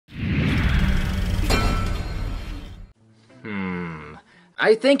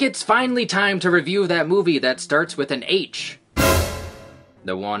I think it's finally time to review that movie that starts with an H.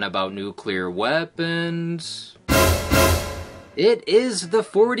 The one about nuclear weapons. It is the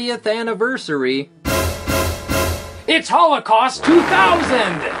 40th anniversary. It's Holocaust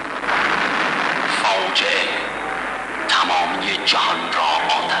 2000!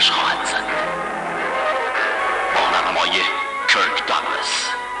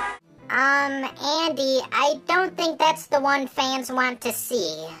 Andy, I don't think that's the one fans want to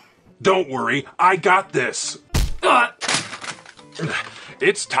see. Don't worry, I got this.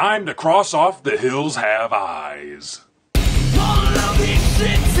 It's time to cross off The Hills Have Eyes. All of these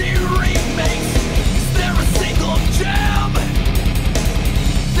shitty remakes, is there a single gem?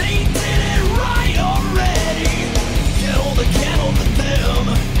 They did it right already. Get all the candle to them.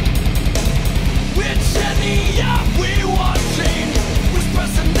 Which any of we watching with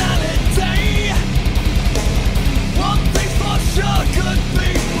personality? One thing's for sure, good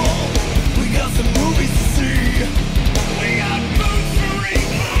people, we got some movies to see. We got Boots To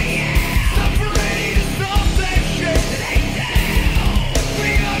Reboots. Stop ready to stop that shit. We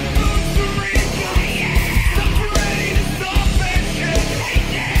got Boots To Reboots. Stop ready to stop that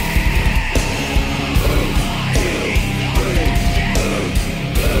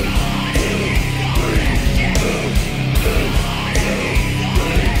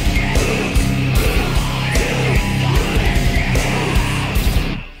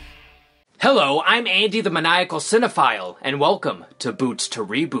Hello, I'm Andy the Maniacal Cinephile, and welcome to Boots To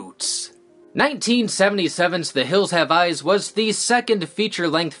Reboots. 1977's The Hills Have Eyes was the second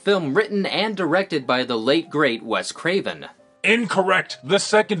feature-length film written and directed by the late great Wes Craven. Incorrect. The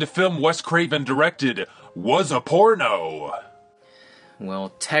second film Wes Craven directed was a porno. Well,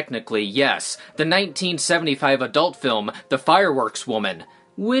 technically, yes. The 1975 adult film, The Fireworks Woman,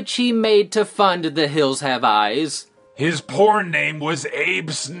 which he made to fund The Hills Have Eyes. His porn name was Abe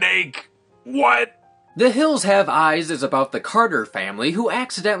Snake. What? The Hills Have Eyes is about the Carter family who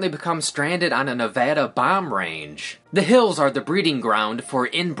accidentally become stranded on a Nevada bomb range. The hills are the breeding ground for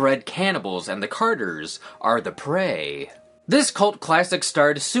inbred cannibals, and the Carters are the prey. This cult classic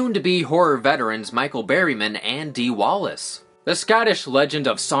starred soon-to-be horror veterans Michael Berryman and Dee Wallace. The Scottish legend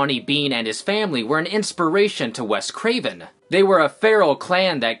of Sawney Bean and his family were an inspiration to Wes Craven. They were a feral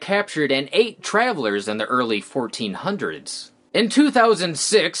clan that captured and ate travelers in the early 1400s. In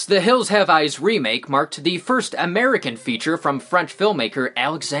 2006, The Hills Have Eyes remake marked the first American feature from French filmmaker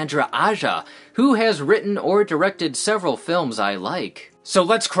Alexandre Aja, who has written or directed several films I like. So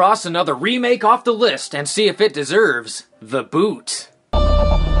let's cross another remake off the list and see if it deserves the boot.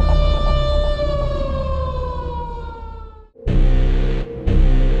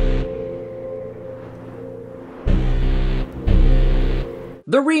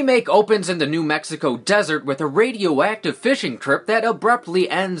 The remake opens in the New Mexico desert with a radioactive fishing trip that abruptly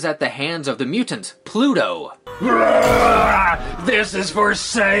ends at the hands of the mutant, Pluto. This is for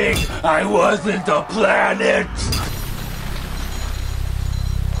saying I wasn't a planet.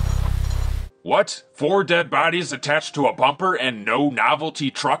 What? 4 dead bodies attached to a bumper and no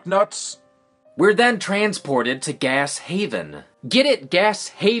novelty truck nuts? We're then transported to Gas Haven. Get it, Gas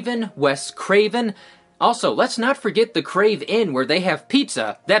Haven, Wes Craven? Also, let's not forget the Crave Inn where they have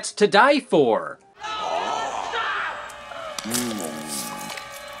pizza that's to die for.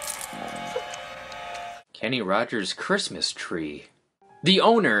 Kenny Rogers' Christmas tree. The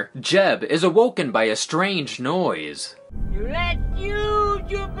owner, Jeb, is awoken by a strange noise. Let's you,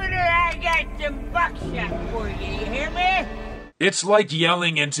 Jupiter, I got some buckshot for you, you hear me? It's like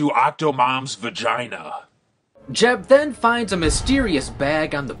yelling into Octomom's vagina. Jeb then finds a mysterious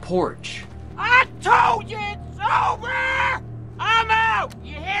bag on the porch. I told you it's over! I'm out!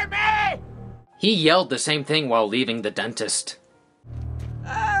 You hear me? He yelled the same thing while leaving the dentist.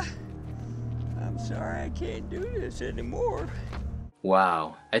 I'm sorry I can't do this anymore.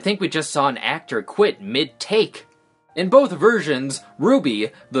 Wow, I think we just saw an actor quit mid-take. In both versions,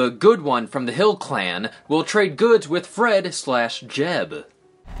 Ruby, the good one from the Hill Clan, will trade goods with Fred/Jeb.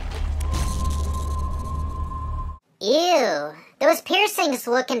 Ew, those piercings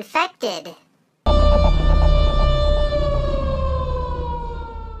look infected.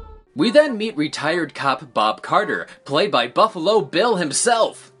 We then meet retired cop Bob Carter, played by Buffalo Bill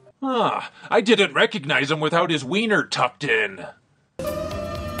himself. I didn't recognize him without his wiener tucked in. Don't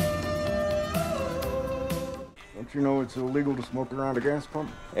you know it's illegal to smoke around a gas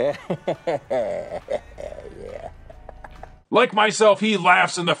pump? Yeah. Like myself, he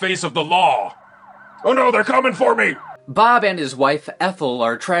laughs in the face of the law. Oh no, they're coming for me! Bob and his wife Ethel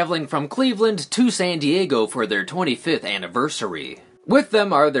are traveling from Cleveland to San Diego for their 25th anniversary. With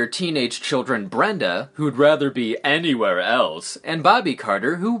them are their teenage children Brenda, who'd rather be anywhere else, and Bobby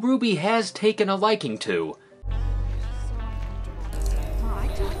Carter, who Ruby has taken a liking to.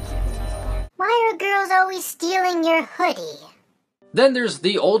 Why are girls always stealing your hoodie? Then there's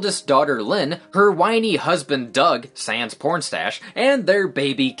the oldest daughter Lynn, her whiny husband Doug, sans porn stash, and their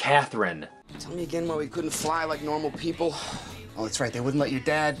baby Catherine. Tell me again why we couldn't fly like normal people. Oh, that's right, they wouldn't let your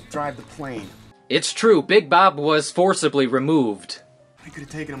dad drive the plane. It's true, Big Bob was forcibly removed. We could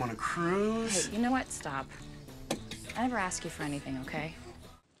have taken him on a cruise. Hey, you know what? Stop. I never ask you for anything, okay?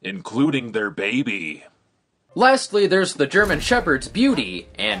 Including their baby. Lastly, there's the German Shepherds Beauty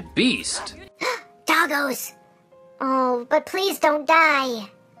and Beast. Doggos! Oh, but please don't die.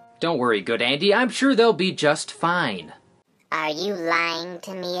 Don't worry, good Andy, I'm sure they'll be just fine. Are you lying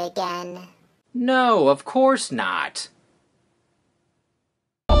to me again? No, of course not.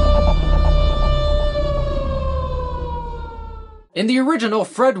 In the original,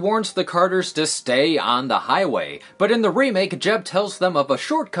 Fred warns the Carters to stay on the highway, but in the remake, Jeb tells them of a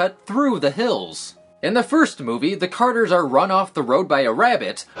shortcut through the hills. In the first movie, the Carters are run off the road by a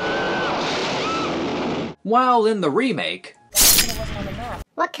rabbit, while in the remake...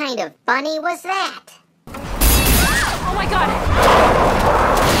 What kind of bunny was that? Oh my god!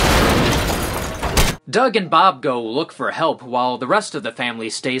 Doug and Bob go look for help while the rest of the family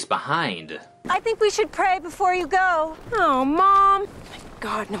stays behind. I think we should pray before you go. Oh, Mom. Thank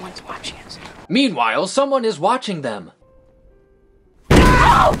God no one's watching us. Meanwhile, someone is watching them.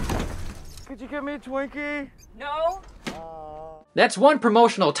 Could you give me a Twinkie? No. That's one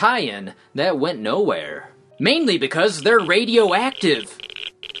promotional tie-in that went nowhere. Mainly because they're radioactive.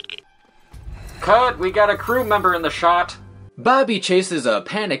 Cut, we got a crew member in the shot. Bobby chases a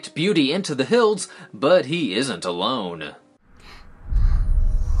panicked beauty into the hills, but he isn't alone.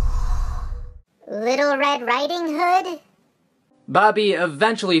 Little Red Riding Hood? Bobby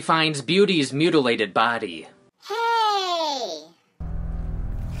eventually finds Beauty's mutilated body. Hey!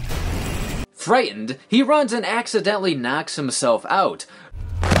 Frightened, he runs and accidentally knocks himself out.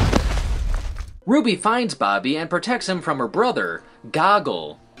 Ruby finds Bobby and protects him from her brother,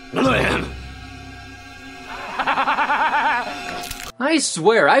 Goggle. I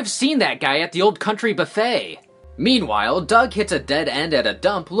swear, I've seen that guy at the old country buffet. Meanwhile, Doug hits a dead end at a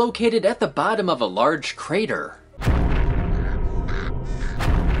dump located at the bottom of a large crater.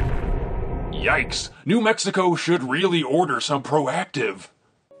 Yikes, New Mexico should really order some Proactive.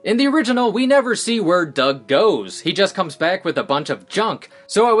 In the original, we never see where Doug goes. He just comes back with a bunch of junk,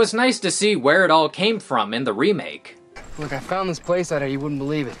 so it was nice to see where it all came from in the remake. Look, I found this place out here, you wouldn't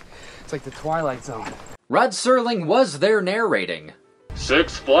believe it. It's like the Twilight Zone. Rod Serling was there narrating.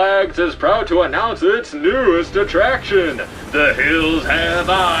 Six Flags is proud to announce its newest attraction, The Hills Have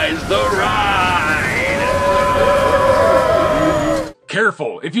Eyes, the ride!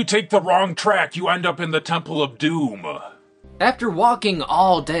 Careful, if you take the wrong track, you end up in the Temple of Doom. After walking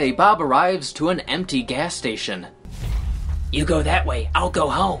all day, Bob arrives to an empty gas station. You go that way, I'll go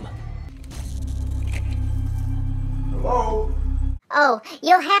home. Hello? Oh,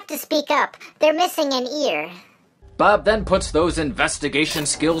 you'll have to speak up. They're missing an ear. Bob then puts those investigation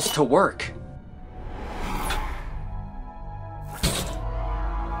skills to work.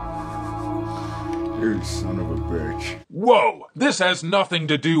 You son of a bitch. Whoa, this has nothing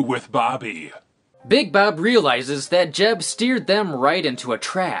to do with Bobby. Big Bob realizes that Jeb steered them right into a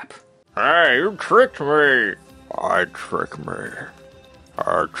trap. Hey, you tricked me. I tricked me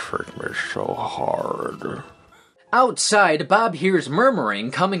so hard. Outside, Bob hears murmuring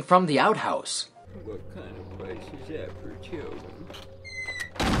coming from the outhouse. What kind of place is that for children?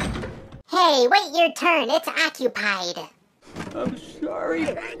 Hey, wait your turn. It's occupied. I'm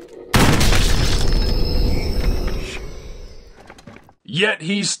sorry. Yet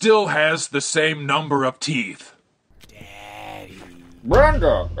he still has the same number of teeth.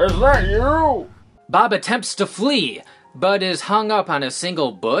 Brenda, is that you? Bob attempts to flee, but is hung up on a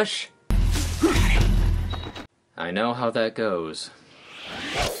single bush. I know how that goes.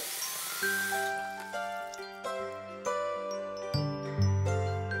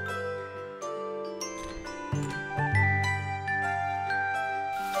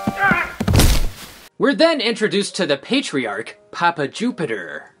 We're then introduced to the patriarch, Papa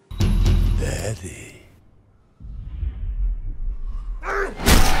Jupiter. Daddy.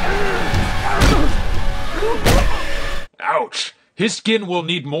 Ouch! His skin will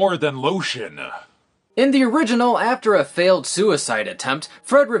need more than lotion. In the original, after a failed suicide attempt,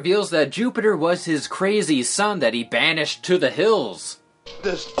 Fred reveals that Jupiter was his crazy son that he banished to the hills.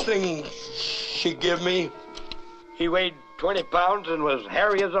 This thing she give me, he weighed 20 pounds and was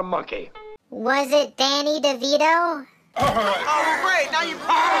hairy as a monkey. Was it Danny DeVito? Oh, great! Now you...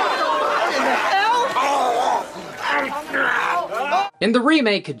 What in the hell? In the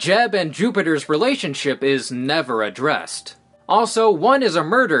remake, Jeb and Jupiter's relationship is never addressed. Also, one is a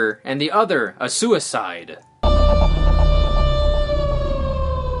murder and the other a suicide.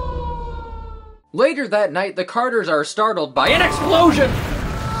 Later that night, the Carters are startled by an explosion!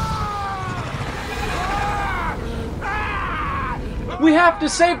 We have to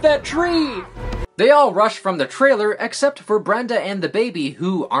save that tree! They all rush from the trailer except for Brenda and the baby,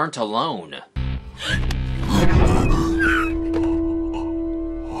 who aren't alone.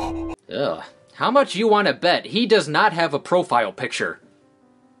 Ugh. How much you want to bet he does not have a profile picture?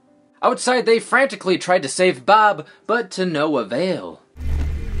 Outside, they frantically tried to save Bob, but to no avail.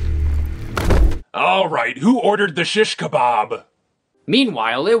 Alright, who ordered the shish kebab?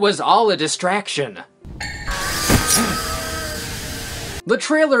 Meanwhile, it was all a distraction. The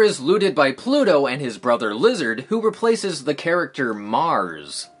trailer is looted by Pluto and his brother Lizard, who replaces the character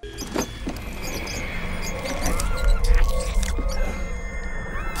Mars.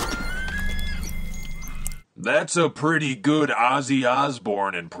 That's a pretty good Ozzy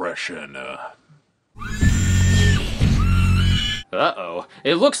Osbourne impression. Uh-oh.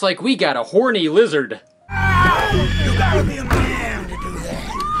 It looks like we got a horny lizard. You gotta be a man to do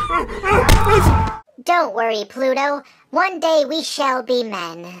that. Don't worry, Pluto. One day we shall be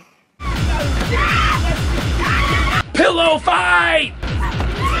men. Pillow fight!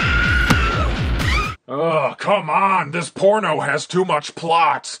 Oh, come on. This porno has too much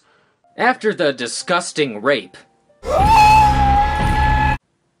plot. After the disgusting rape,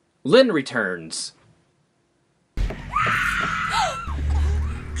 Lynn returns.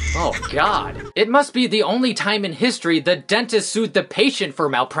 Oh God. It must be the only time in history the dentist sued the patient for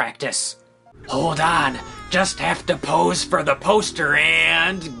malpractice. Hold on, just have to pose for the poster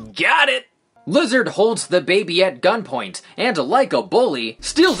and... got it! Lizard holds the baby at gunpoint and, like a bully,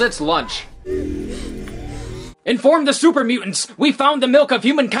 steals its lunch. Inform the super mutants! We found the milk of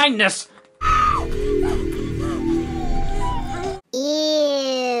human kindness!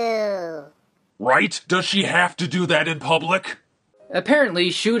 Ew. Right? Does she have to do that in public?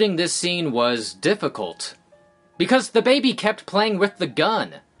 Apparently, shooting this scene was difficult. Because the baby kept playing with the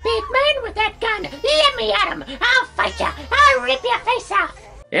gun. Big man with that gun, let me at him! I'll fight ya! I'll rip your face off!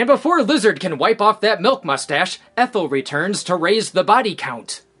 And before Lizard can wipe off that milk mustache, Ethel returns to raise the body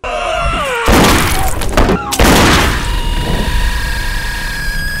count.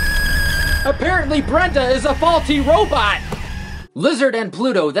 Apparently Brenda is a faulty robot! Lizard and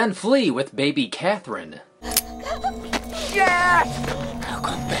Pluto then flee with baby Catherine. Yes! I'll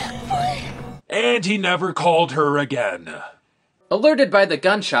come back for you. And he never called her again. Alerted by the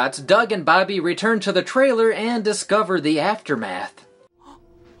gunshots, Doug and Bobby return to the trailer and discover the aftermath.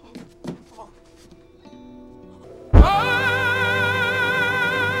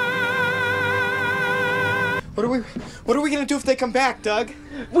 What are we gonna do if they come back, Doug?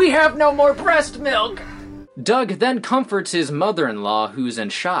 We have no more breast milk! Doug then comforts his mother-in-law, who's in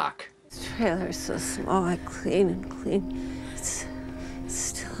shock. This trailer's so small, I clean and clean. It's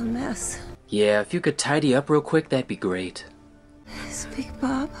still a mess. Yeah, if you could tidy up real quick, that'd be great. Is Big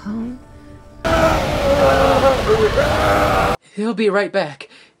Bob home? He'll be right back.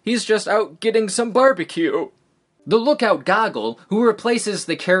 He's just out getting some barbecue. The lookout Goggle, who replaces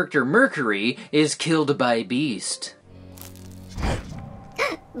the character Mercury, is killed by Beast.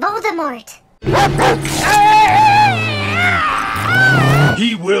 Voldemort!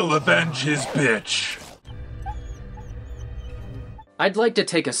 He will avenge his bitch. I'd like to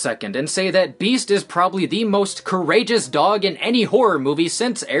take a second and say that Beast is probably the most courageous dog in any horror movie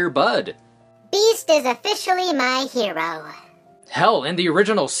since Air Bud. Beast is officially my hero. Hell, in the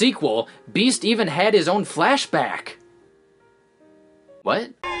original sequel, Beast even had his own flashback.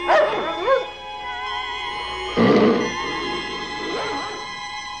 What?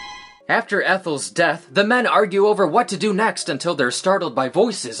 After Ethel's death, the men argue over what to do next until they're startled by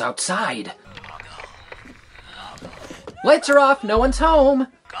voices outside. Lights are off, no one's home.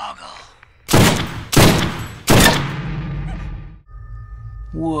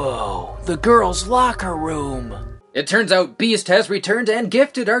 Whoa, the girls' locker room. It turns out Beast has returned and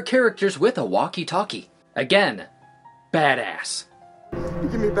gifted our characters with a walkie-talkie. Again, badass.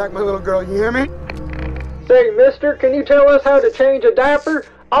 Give me back my little girl, you hear me? Say, mister, can you tell us how to change a diaper?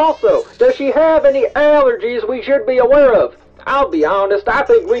 Also, does she have any allergies we should be aware of? I'll be honest, I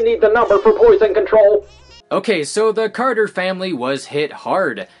think we need the number for poison control. Okay, so the Carter family was hit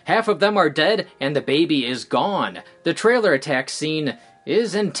hard. Half of them are dead, and the baby is gone. The trailer attack scene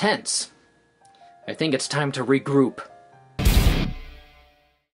is intense. I think it's time to regroup.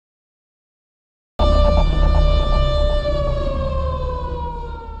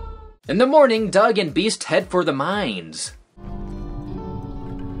 In the morning, Doug and Beast head for the mines.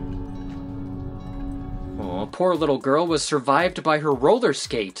 Oh, poor little girl was survived by her roller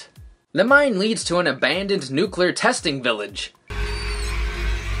skate. The mine leads to an abandoned nuclear testing village.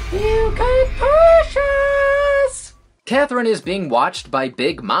 You can push us! Catherine is being watched by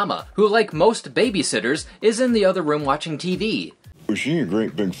Big Mama, who, like most babysitters, is in the other room watching TV. Was she a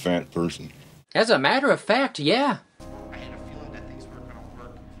great big fat person? As a matter of fact, yeah.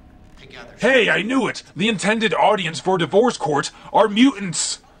 Hey, I knew it! The intended audience for divorce court are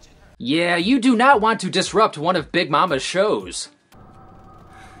mutants! Yeah, you do not want to disrupt one of Big Mama's shows.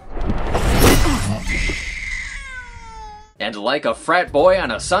 And like a frat boy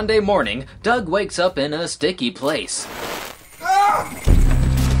on a Sunday morning, Doug wakes up in a sticky place.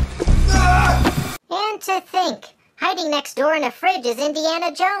 And to think, hiding next door in a fridge is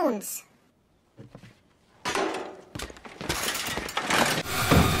Indiana Jones.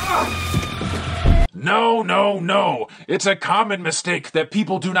 No. It's a common mistake that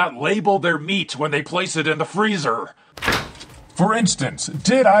people do not label their meat when they place it in the freezer. For instance,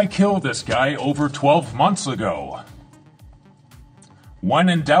 did I kill this guy over 12 months ago? When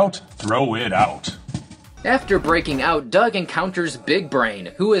in doubt, throw it out. After breaking out, Doug encounters Big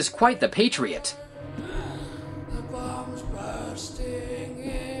Brain, who is quite the patriot.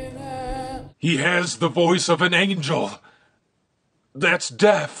 He has the voice of an angel. That's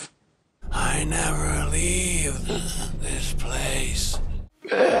death. I never leave this place.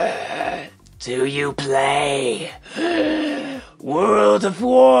 Do you play World of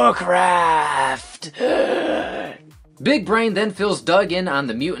Warcraft? Big Brain then fills Doug in on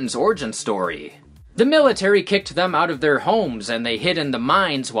the mutants' origin story. The military kicked them out of their homes and they hid in the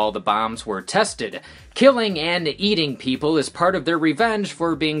mines while the bombs were tested. Killing and eating people is part of their revenge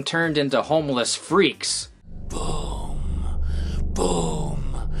for being turned into homeless freaks. Boom. Boom.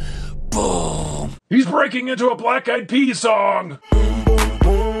 Boom. He's breaking into a Black Eyed Peas song! Boom, boom,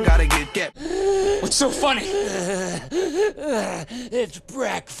 boom. Gotta get that. What's so funny? It's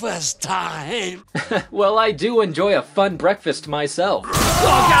breakfast time. Well, I do enjoy a fun breakfast myself.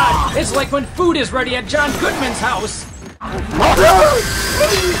 Oh god! It's like when food is ready at John Goodman's house!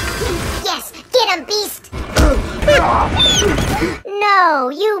 Yes, get him, Beast! No,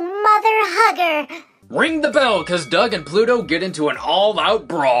 you mother hugger! Ring the bell, cause Doug and Pluto get into an all-out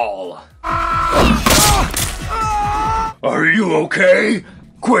brawl. Are you okay?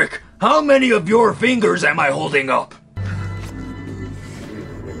 Quick, how many of your fingers am I holding up?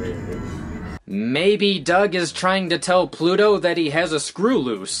 Maybe Doug is trying to tell Pluto that he has a screw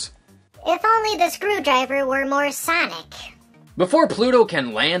loose. If only the screwdriver were more sonic. Before Pluto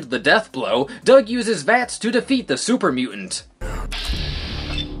can land the death blow, Doug uses Vats to defeat the super mutant.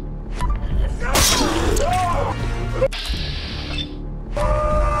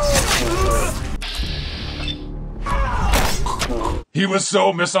 He was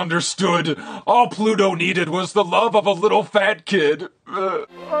so misunderstood. All Pluto needed was the love of a little fat kid. I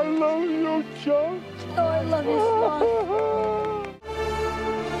love you, Chuck. Oh, I love you,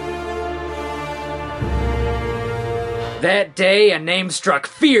 Spawn. That day, a name struck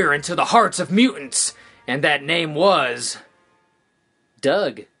fear into the hearts of mutants, and that name was...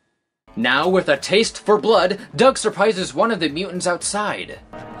 Doug. Now, with a taste for blood, Doug surprises one of the mutants outside.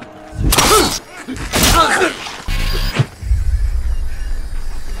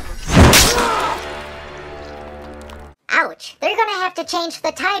 Ouch, they're gonna have to change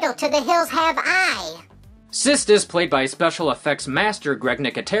the title to The Hills Have Eye. Sist is played by special effects master Greg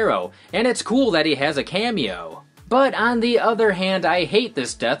Nicotero, and it's cool that he has a cameo. But on the other hand, I hate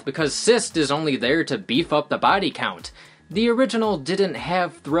this death because Sist is only there to beef up the body count. The original didn't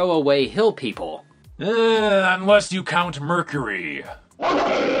have throwaway hill people. Unless you count Mercury.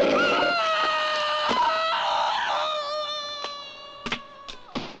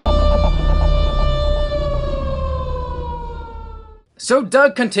 So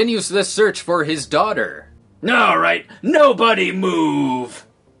Doug continues the search for his daughter. Alright, nobody move!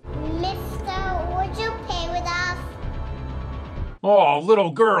 Mister, would you pay with us? Oh,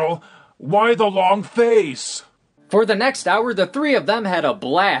 little girl, why the long face? For the next hour, the three of them had a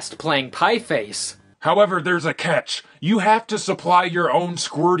blast playing Pie Face. However, there's a catch. You have to supply your own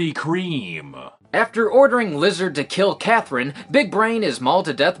squirty cream. After ordering Lizard to kill Catherine, Big Brain is mauled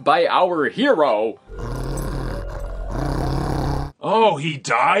to death by our hero. Oh, he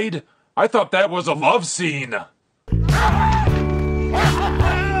died? I thought that was a love scene.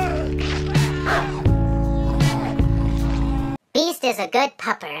 Beast is a good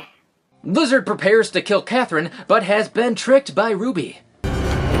pupper. Lizard prepares to kill Catherine, but has been tricked by Ruby.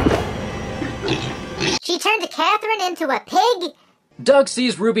 She turned Catherine into a pig? Doug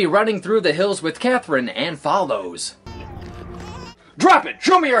sees Ruby running through the hills with Catherine and follows. Drop it!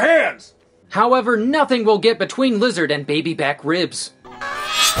 Show me your hands! However, nothing will get between Lizard and baby back ribs.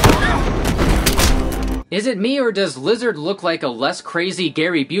 Is it me, or does Lizard look like a less crazy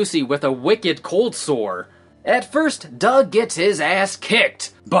Gary Busey with a wicked cold sore? At first, Doug gets his ass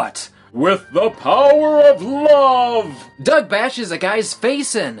kicked, but with the power of love, Doug bashes a guy's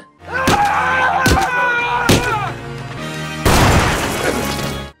face in.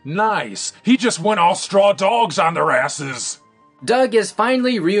 Nice! He just went all straw dogs on their asses! Doug is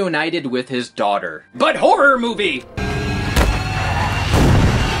finally reunited with his daughter. But horror movie!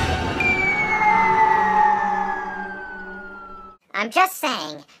 I'm just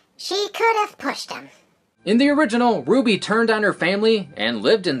saying, she could have pushed him. In the original, Ruby turned on her family and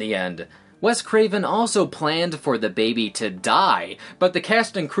lived in the end. Wes Craven also planned for the baby to die, but the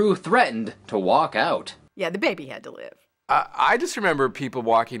cast and crew threatened to walk out. Yeah, the baby had to live. I just remember people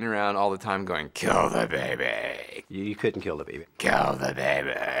walking around all the time going, kill the baby. You couldn't kill the baby. Kill the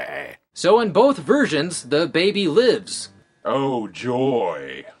baby. So in both versions, the baby lives. Oh,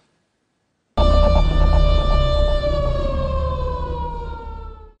 joy.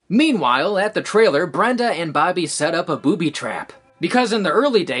 Meanwhile, at the trailer, Brenda and Bobby set up a booby trap. Because in the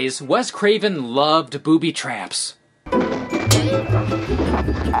early days, Wes Craven loved booby traps.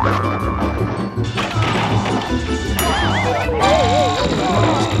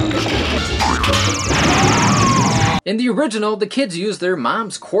 In the original, the kids used their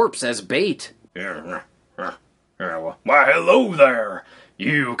mom's corpse as bait. Why, hello there.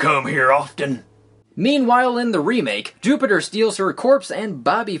 You come here often? Meanwhile, in the remake, Jupiter steals her corpse and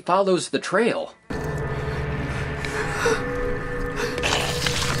Bobby follows the trail.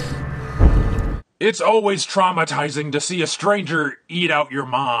 It's always traumatizing to see a stranger eat out your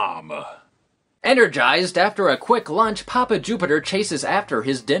mom. Energized, after a quick lunch, Papa Jupiter chases after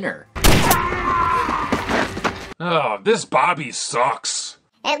his dinner. Oh, this Bobby sucks.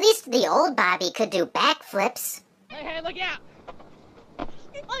 At least the old Bobby could do backflips. Hey, look out!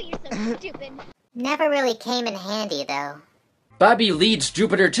 Oh, you're so stupid. Never really came in handy, though. Bobby leads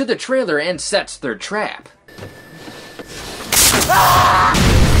Jupiter to the trailer and sets their trap.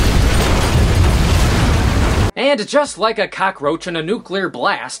 And just like a cockroach in a nuclear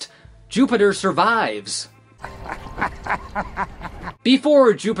blast, Jupiter survives.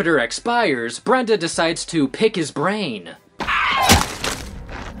 Before Jupiter expires, Brenda decides to pick his brain.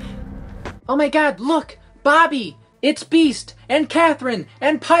 Oh my god, look! Bobby! It's Beast, and Catherine,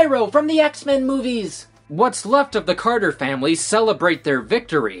 and Pyro from the X-Men movies! What's left of the Carter family celebrate their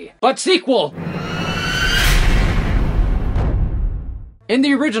victory. But sequel! In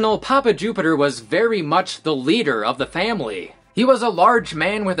the original, Papa Jupiter was very much the leader of the family. He was a large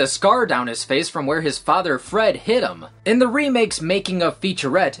man with a scar down his face from where his father Fred hit him. In the remake's making-of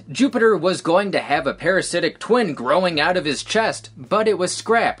featurette, Jupiter was going to have a parasitic twin growing out of his chest, but it was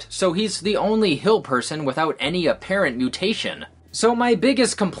scrapped, so he's the only hill person without any apparent mutation. So my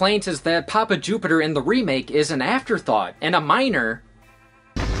biggest complaint is that Papa Jupiter in the remake is an afterthought, and a minor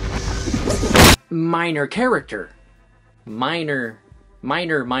character. Minor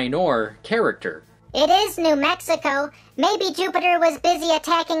character. It is New Mexico. Maybe Jupiter was busy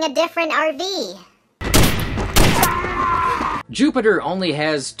attacking a different RV. Jupiter only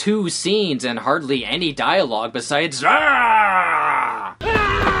has 2 scenes and hardly any dialogue besides "Ah!"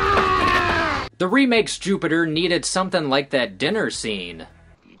 The remake's Jupiter needed something like that dinner scene.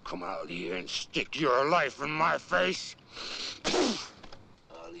 You come out here and stick your life in my face,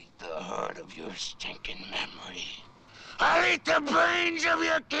 I'll eat the heart of your stinking memory. I'll eat the brains of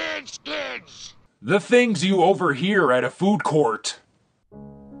your kids! The things you overhear at a food court.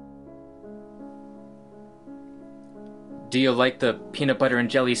 Do you like the peanut butter and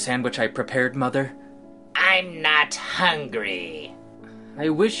jelly sandwich I prepared, Mother? I'm not hungry. I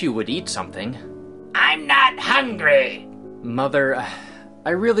wish you would eat something. I'm not hungry. Mother,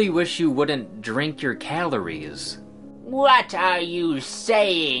 I really wish you wouldn't drink your calories. What are you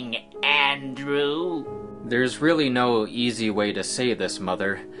saying, Andrew? There's really no easy way to say this,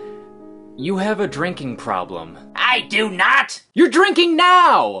 Mother. You have a drinking problem. I do not! You're drinking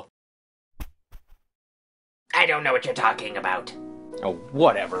now! I don't know what you're talking about. Oh,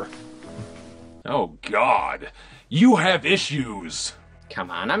 whatever. Oh, God. You have issues.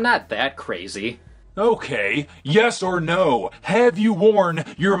 Come on, I'm not that crazy. Okay, yes or no, have you worn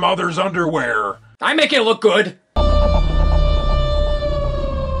your mother's underwear? I make it look good!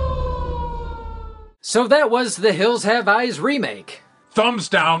 So that was The Hills Have Eyes remake. Thumbs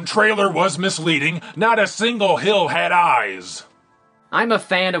down, trailer was misleading. Not a single hill had eyes. I'm a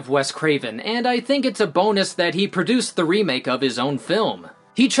fan of Wes Craven, and I think it's a bonus that he produced the remake of his own film.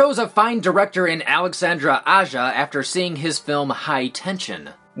 He chose a fine director in Alexandre Aja after seeing his film High Tension.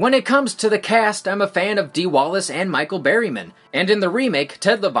 When it comes to the cast, I'm a fan of Dee Wallace and Michael Berryman, and in the remake,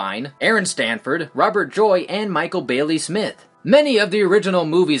 Ted Levine, Aaron Stanford, Robert Joy, and Michael Bailey Smith. Many of the original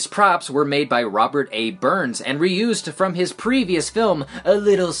movie's props were made by Robert A. Burns and reused from his previous film, a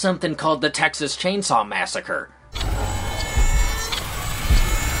little something called The Texas Chainsaw Massacre.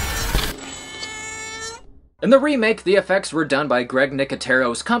 In the remake, the effects were done by Greg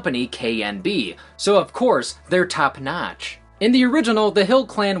Nicotero's company, KNB, so of course, they're top-notch. In the original, the Hill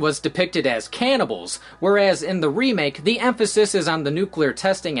Clan was depicted as cannibals, whereas in the remake, the emphasis is on the nuclear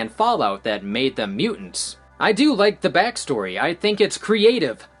testing and fallout that made them mutants. I do like the backstory, I think it's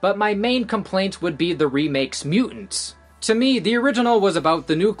creative, but my main complaint would be the remake's mutants. To me, the original was about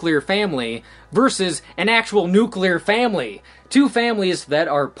the nuclear family versus an actual nuclear family. Two families that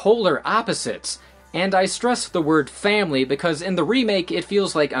are polar opposites. And I stress the word family because in the remake it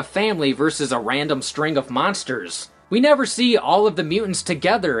feels like a family versus a random string of monsters. We never see all of the mutants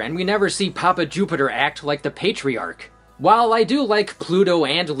together, and we never see Papa Jupiter act like the patriarch. While I do like Pluto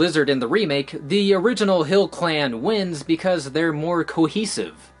and Lizard in the remake, the original Hill Clan wins because they're more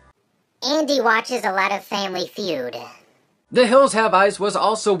cohesive. Andy watches a lot of Family Feud. The Hills Have Eyes was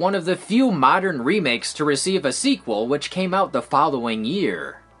also one of the few modern remakes to receive a sequel, which came out the following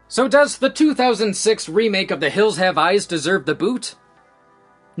year. So does the 2006 remake of The Hills Have Eyes deserve the boot?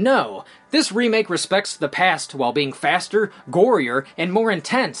 No. This remake respects the past while being faster, gorier, and more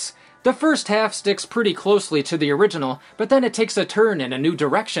intense. The first half sticks pretty closely to the original, but then it takes a turn in a new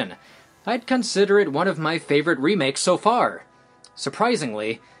direction. I'd consider it one of my favorite remakes so far.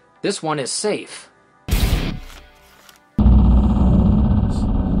 Surprisingly, this one is safe.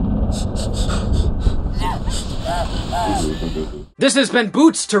 This has been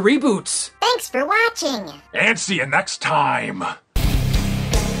Boots to Reboots! Thanks for watching! And see you next time!